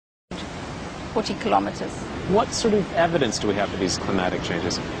40 kilometers. What sort of evidence do we have for these climatic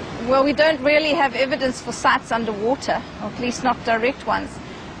changes? Well, we don't really have evidence for sites underwater, or at least not direct ones.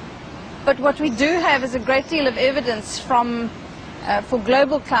 But what we do have is a great deal of evidence for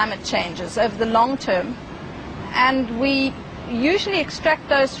global climate changes over the long term. And we usually extract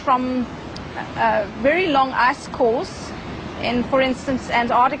those from very long ice cores in, for instance,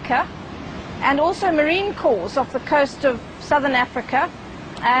 Antarctica, and also marine cores off the coast of southern Africa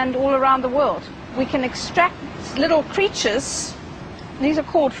and all around the world. We can extract little creatures. These are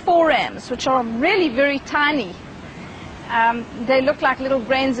called forams, which are really very tiny. They look like little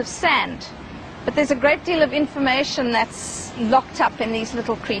grains of sand. But there's a great deal of information that's locked up in these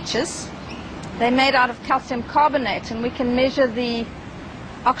little creatures. They're made out of calcium carbonate, and we can measure the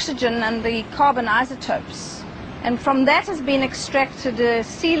oxygen and the carbon isotopes. And from that has been extracted a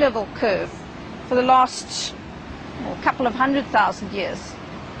sea level curve for the last couple of 100,000 years.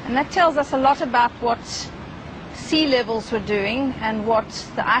 And that tells us a lot about what sea levels were doing and what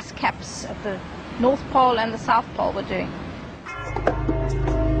the ice caps at the North Pole and the South Pole were doing.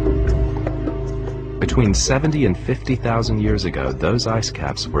 Between 70 and 50,000 years ago, those ice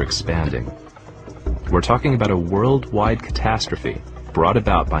caps were expanding. We're talking about a worldwide catastrophe brought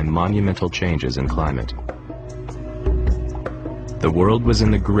about by monumental changes in climate. The world was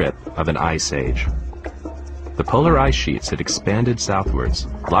in the grip of an ice age. The polar ice sheets had expanded southwards,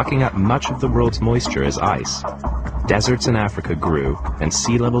 locking up much of the world's moisture as ice. Deserts in Africa grew, and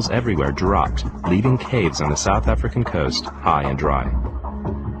sea levels everywhere dropped, leaving caves on the South African coast high and dry.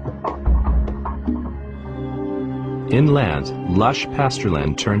 Inland, lush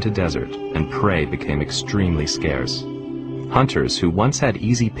pastureland turned to desert, and prey became extremely scarce. Hunters who once had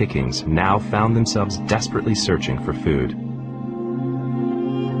easy pickings now found themselves desperately searching for food.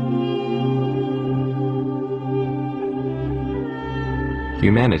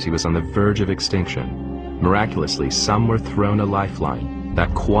 Humanity was on the verge of extinction. Miraculously, some were thrown a lifeline,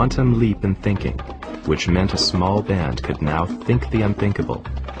 that quantum leap in thinking, which meant a small band could now think the unthinkable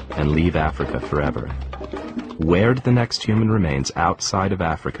and leave Africa forever. Where did the next human remains outside of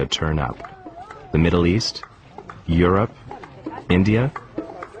Africa turn up? The Middle East? Europe? India?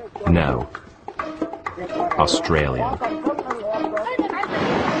 No. Australia.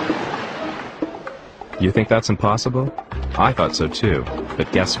 You think that's impossible? I thought so too,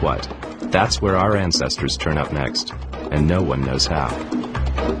 but guess what? That's where our ancestors turn up next, and no one knows how.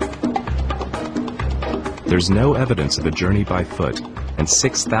 There's no evidence of a journey by foot, and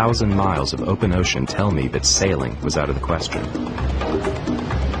 6,000 miles of open ocean tell me that sailing was out of the question.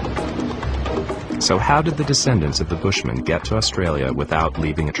 So how did the descendants of the Bushmen get to Australia without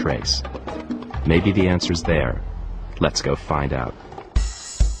leaving a trace? Maybe the answer's there. Let's go find out.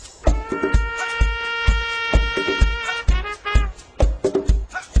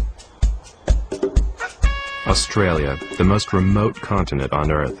 Australia, the most remote continent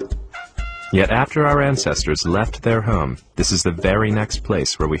on Earth. Yet after our ancestors left their home, this is the very next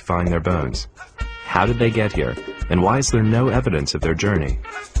place where we find their bones. How did they get here, and why is there no evidence of their journey?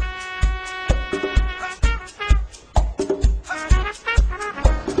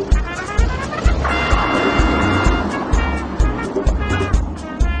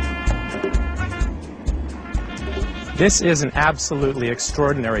 This is an absolutely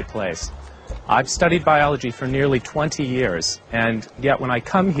extraordinary place. I've studied biology for nearly 20 years, and yet when I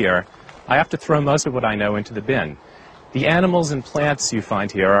come here, I have to throw most of what I know into the bin. The animals and plants you find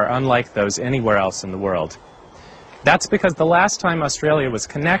here are unlike those anywhere else in the world. That's because the last time Australia was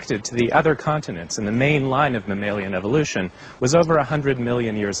connected to the other continents in the main line of mammalian evolution was over 100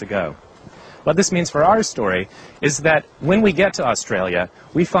 million years ago. What this means for our story is that when we get to Australia,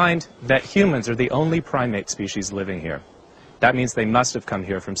 we find that humans are the only primate species living here. That means they must have come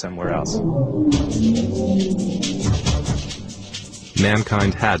here from somewhere else.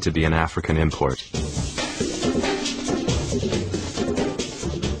 Mankind had to be an African import.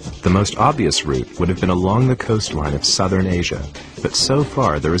 The most obvious route would have been along the coastline of southern Asia, but so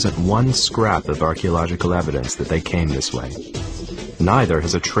far there isn't one scrap of archaeological evidence that they came this way. Neither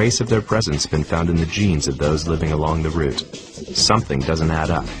has a trace of their presence been found in the genes of those living along the route. Something doesn't add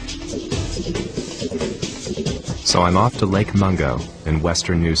up. So I'm off to Lake Mungo in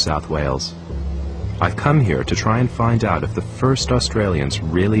western New South Wales. I've come here to try and find out if the first Australians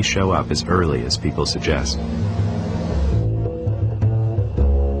really show up as early as people suggest.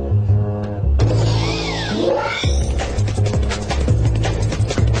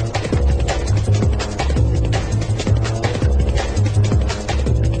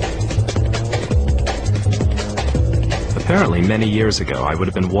 Apparently, many years ago, I would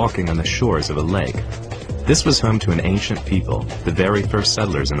have been walking on the shores of a lake. This was home to an ancient people, the very first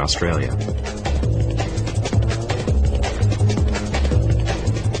settlers in Australia.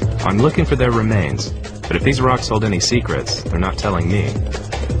 I'm looking for their remains, but if these rocks hold any secrets, they're not telling me.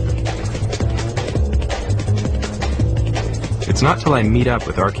 It's not till I meet up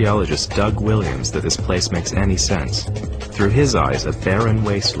with archaeologist Doug Williams that this place makes any sense. Through his eyes, a barren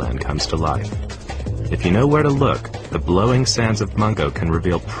wasteland comes to life. If you know where to look, the blowing sands of Mungo can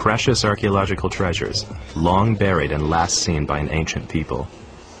reveal precious archaeological treasures, long buried and last seen by an ancient people.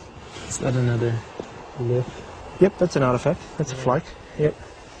 Is that another lift? Yep, that's an artifact. That's a flake. Yep.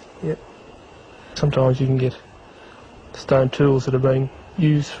 Yep. Sometimes you can get stone tools that are being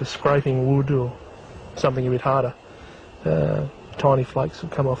used for scraping wood or something a bit harder. Tiny flakes will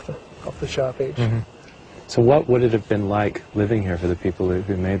come off the sharp edge. Mm-hmm. So what would it have been like living here for the people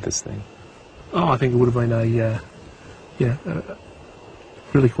who made this thing? Oh, I think it would have been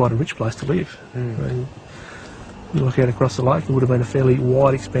really quite a rich place to live. I mean, you look out across the lake, it would have been a fairly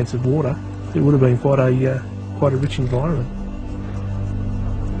wide expanse of water. It would have been quite a rich environment.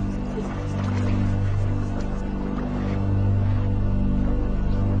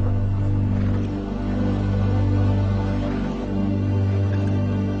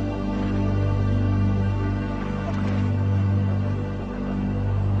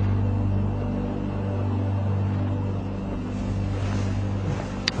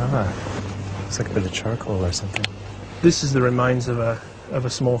 It's like a bit of charcoal or something. This is the remains of a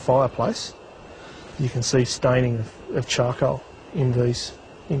small fireplace. You can see staining of charcoal in these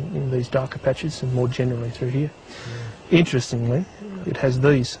darker patches and more generally through here. Interestingly, it has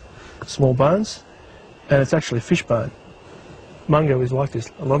these small bones, and it's actually a fish bone. Mungo is like this.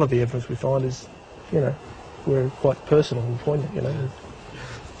 A lot of the evidence we find is, we're quite personal and poignant.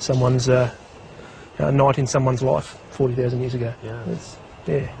 Someone's a night in someone's life 40,000 years ago. Yeah. It's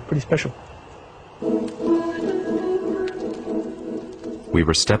pretty special. We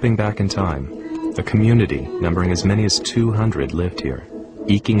were stepping back in time. A community numbering as many as 200 lived here,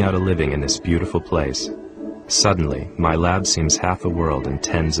 eking out a living in this beautiful place. Suddenly, my lab seems half a world and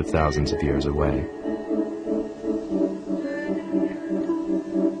tens of thousands of years away.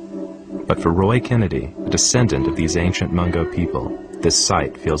 But for Roy Kennedy, a descendant of these ancient Mungo people, this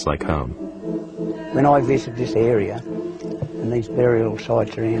site feels like home. When I visit this area, and these burial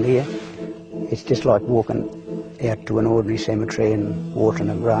sites around here, it's just like walking out to an ordinary cemetery and watering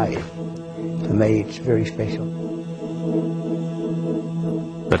a grave. For me, it's very special.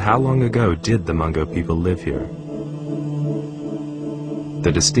 But how long ago did the Mungo people live here?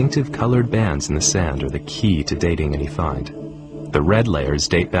 The distinctive colored bands in the sand are the key to dating any find. The red layers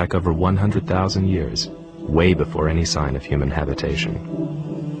date back over 100,000 years, way before any sign of human habitation.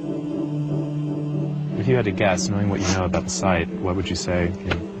 If you had to guess, knowing what you know about the site, what would you say?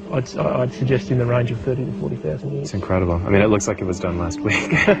 I'd suggest in the range of 30 to 40,000 years. It's incredible. I mean, it looks like it was done last week.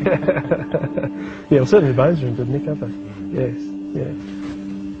 Yeah, well, certainly the bones are in good nick, aren't they? Yes, yeah.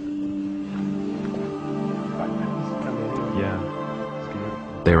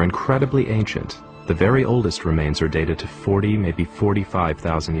 Yeah. They're incredibly ancient. The very oldest remains are dated to 40, maybe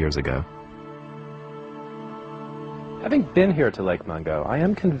 45,000 years ago. Having been here to Lake Mungo, I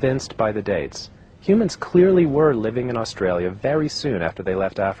am convinced by the dates. Humans clearly were living in Australia very soon after they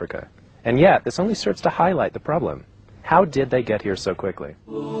left Africa. And yet, this only serves to highlight the problem. How did they get here so quickly?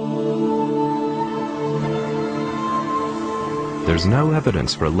 There's no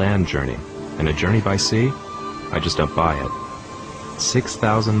evidence for a land journey, and a journey by sea? I just don't buy it.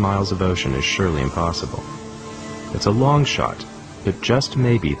 6,000 miles of ocean is surely impossible. It's a long shot, but just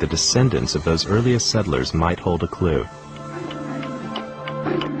maybe the descendants of those earliest settlers might hold a clue.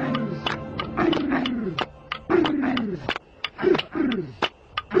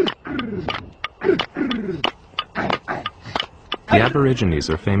 The Aborigines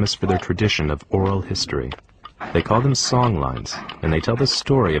are famous for their tradition of oral history. They call them songlines, and they tell the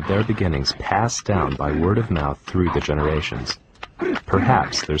story of their beginnings passed down by word of mouth through the generations.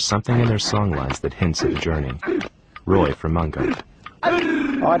 Perhaps there's something in their songlines that hints at a journey. Roy from Mungo.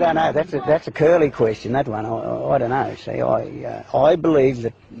 I don't know. That's a curly question, that one. I don't know. See, I believe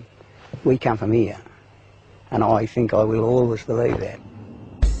that we come from here, and I think I will always believe that.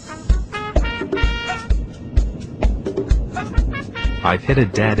 I've hit a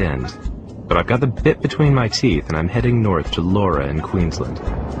dead end, but I've got the bit between my teeth and I'm heading north to Laura in Queensland.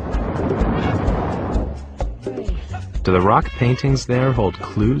 Do the rock paintings there hold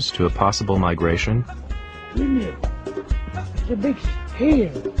clues to a possible migration? It's a big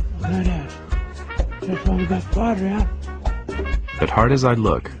hill. That's why we got water out. But hard as I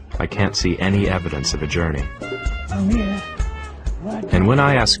look, I can't see any evidence of a journey. From here, And when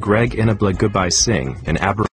I asked Greg Inabla Goodbye Singh, an Aboriginal